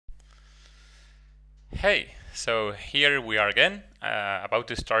Hey, so here we are again, about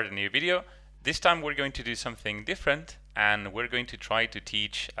to start a new video. This time we're going to do something different and we're going to try to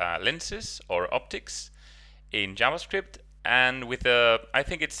teach lenses or optics in JavaScript, and with I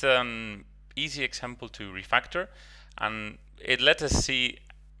think it's an easy example to refactor, and it lets us see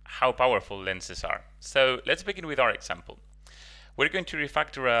how powerful lenses are. So let's begin with our example. We're going to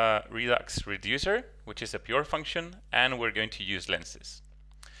refactor a Redux reducer, which is a pure function, and we're going to use lenses.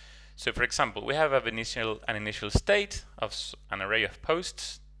 So for example, we have an initial state of an array of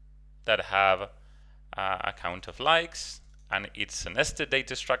posts that have a count of likes, and it's a nested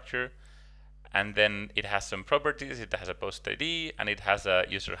data structure, and then it has some properties. It has a post ID and it has a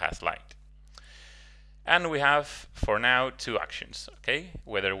user has liked. And we have for now two actions, okay?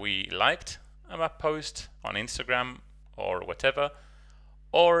 Whether we liked a post on Instagram or whatever,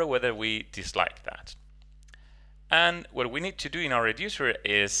 or whether we dislike that. And what we need to do in our reducer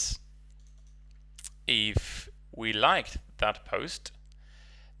is, if we liked that post,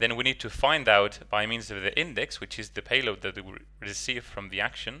 then we need to find out by means of the index, which is the payload that we receive from the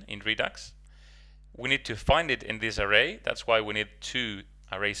action in Redux. We need to find it in this array. That's why we need two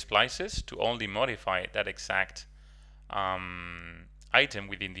array splices to only modify that exact item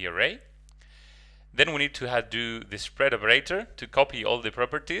within the array. Then we need to do the spread operator to copy all the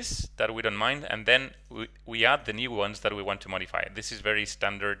properties that we don't mind, and then we add the new ones that we want to modify. This is very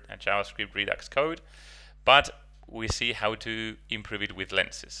standard JavaScript Redux code, but we see how to improve it with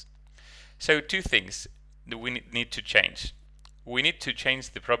lenses. So two things that we need to change. We need to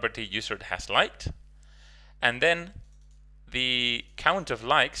change the property user has liked, and then the count of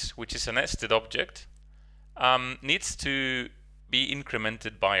likes, which is a nested object, needs to be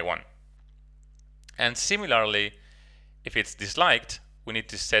incremented by 1. And similarly, if it's disliked, we need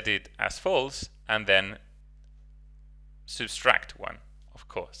to set it as false and then subtract 1, of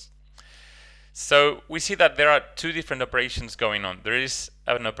course. So we see that there are two different operations going on. There is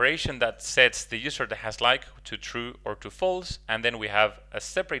an operation that sets the user that has liked to true or to false, and then we have a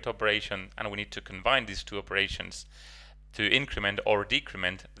separate operation, and we need to combine these two operations to increment or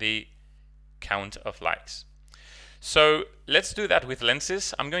decrement the count of likes. So let's do that with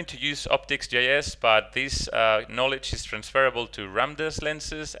lenses. I'm going to use Optics.js, but this knowledge is transferable to Ramdas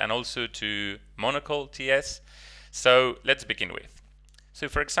lenses and also to Monocle.js. So let's begin with. So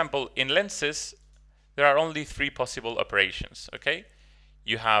for example, in lenses, there are only 3 possible operations, okay?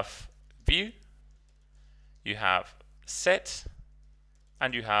 You have view, you have set,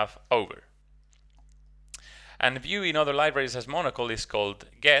 and you have over. And view in other libraries as Monocle is called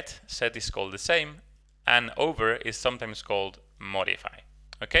get, set is called the same, and over is sometimes called modify,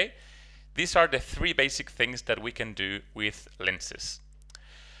 okay? These are the 3 basic things that we can do with lenses.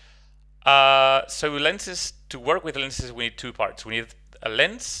 So lenses, to work with lenses, we need 2 parts. We need a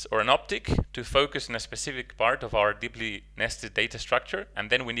lens or an optic to focus on a specific part of our deeply nested data structure,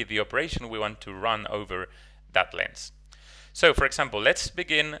 and then we need the operation we want to run over that lens. So for example, let's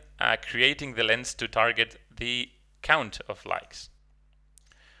begin creating the lens to target the count of likes.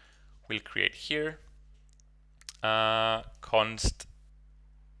 We'll create here const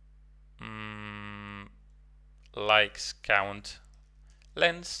likes count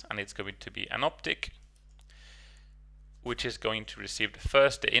lens, and it's going to be an optic, which is going to receive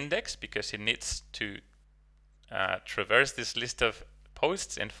first the index because it needs to traverse this list of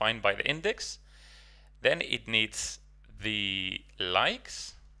posts and find by the index. Then it needs the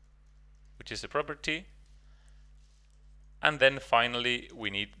likes, which is a property, and then finally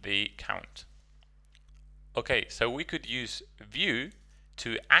we need the count. Okay, so we could use view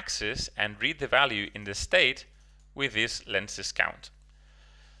to access and read the value in the state with this lenses count.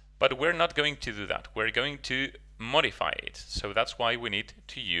 But we're not going to do that. We're going to modify it. So that's why we need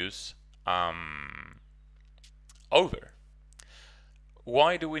to use over.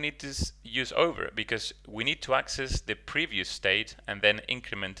 Why do we need to use over? Because we need to access the previous state and then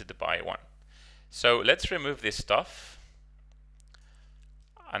increment it by 1. So let's remove this stuff.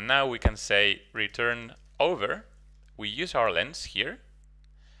 And now we can say return over. We use our lens here,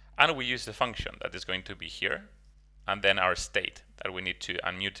 and we use the function that is going to be here, and then our state that we need to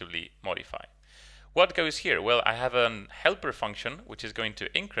unmutably modify. What goes here? Well, I have a helper function which is going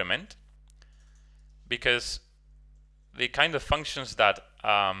to increment, because the kind of functions that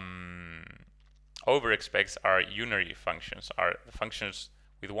over expects are unary functions, are functions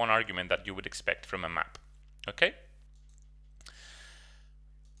with 1 argument that you would expect from a map. Okay?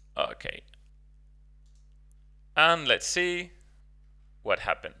 Okay. And let's see what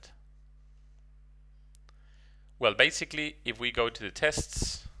happened. Well, basically, if we go to the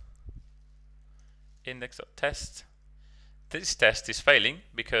tests, index.test, this test is failing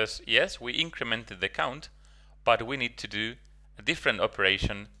because yes, we incremented the count, but we need to do a different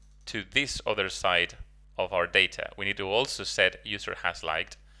operation to this other side of our data. We need to also set user has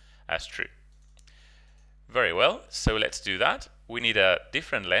liked as true. Very well, so let's do that. We need a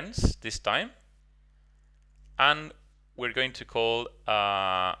different lens this time, and we're going to call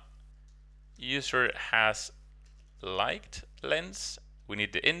user has liked lens. We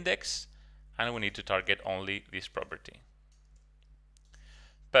need the index, and we need to target only this property.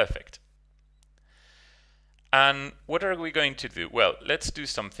 Perfect. And what are we going to do? Well, let's do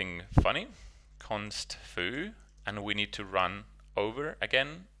something funny. Const foo, and we need to run over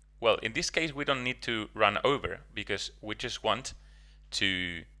again. Well, in this case, we don't need to run over because we just want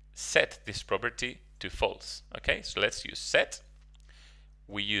to set this property to false. Okay, so let's use set.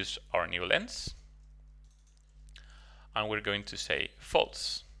 We use our new lens, and we're going to say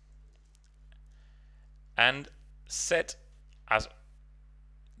false. And set as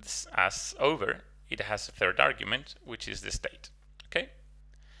over, it has a third argument, which is the state. Okay,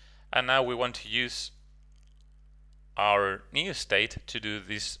 and now we want to use our new state to do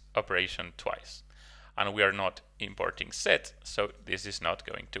this operation twice, and we are not importing set, so this is not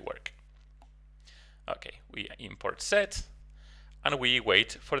going to work. Okay, we import set, and we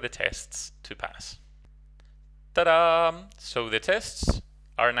wait for the tests to pass. Ta-da! So the tests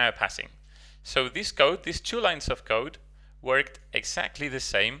are now passing. So this code, these 2 lines of code, worked exactly the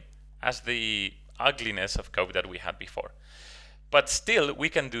same as the ugliness of code that we had before. But still, we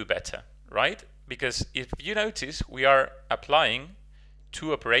can do better, right? Because if you notice, we are applying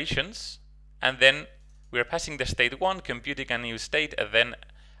 2 operations, and then we are passing the state 1, computing a new state, and then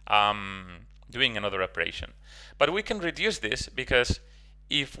doing another operation. But we can reduce this because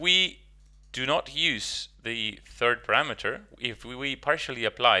if we do not use the third parameter, if we partially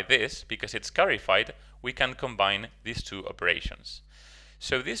apply this, because it's scarified, we can combine these 2 operations.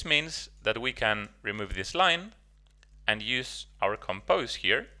 So this means that we can remove this line and use our compose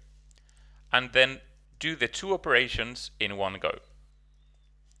here, and then do the 2 operations in one go.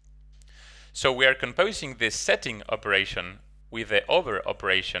 So we are composing this setting operation with the over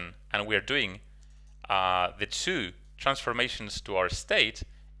operation, and we are doing the 2 transformations to our state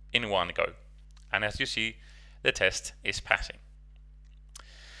in one go. And as you see, the test is passing.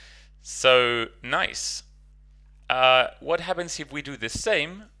 So nice. What happens if we do the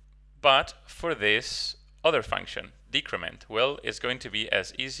same, but for this other function, decrement? Well, it's going to be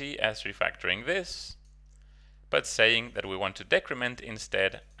as easy as refactoring this, but saying that we want to decrement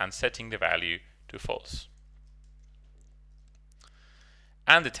instead and setting the value to false.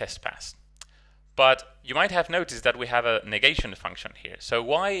 And the test passed. But you might have noticed that we have a negation function here. So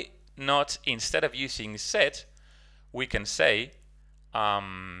why not, instead of using set, we can say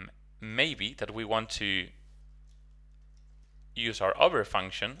maybe that we want to use our over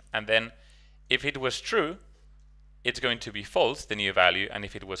function, and then if it was true, it's going to be false, the new value, and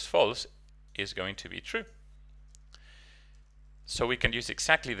if it was false, it's going to be true. So we can use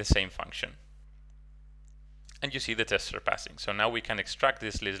exactly the same function. And you see the tests are passing. So now we can extract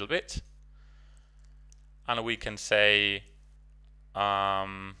this little bit, and we can say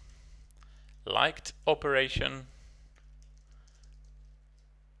liked operation,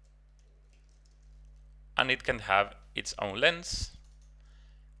 and it can have its own lens,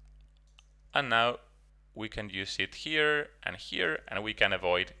 and now we can use it here, and we can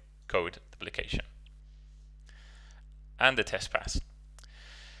avoid code duplication. And the test passed.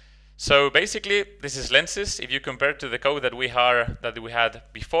 So basically, this is lenses. If you compare to the code that we had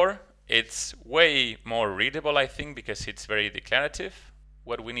before, it's way more readable, I think, because it's very declarative.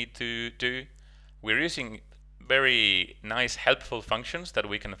 What we need to do, we're using very nice, helpful functions that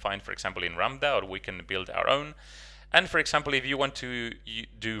we can find, for example, in Lambda, or we can build our own. And for example, if you want to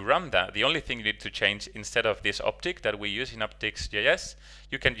do Lambda, the only thing you need to change, instead of this optic that we use in Optics.js,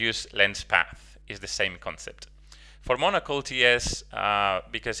 you can use lens path. It's the same concept. For Monocle.js,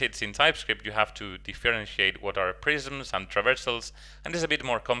 because it's in TypeScript, you have to differentiate what are prisms and traversals, and it's a bit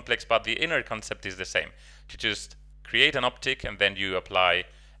more complex, but the inner concept is the same. You just create an optic, and then you apply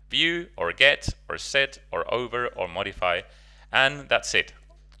view, or get, or set, or over, or modify, and that's it.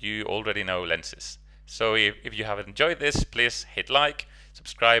 You already know lenses. So if you have enjoyed this, please hit like,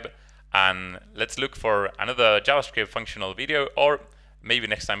 subscribe, and let's look for another JavaScript functional video, or maybe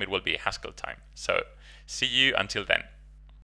next time it will be Haskell time. So see you until then.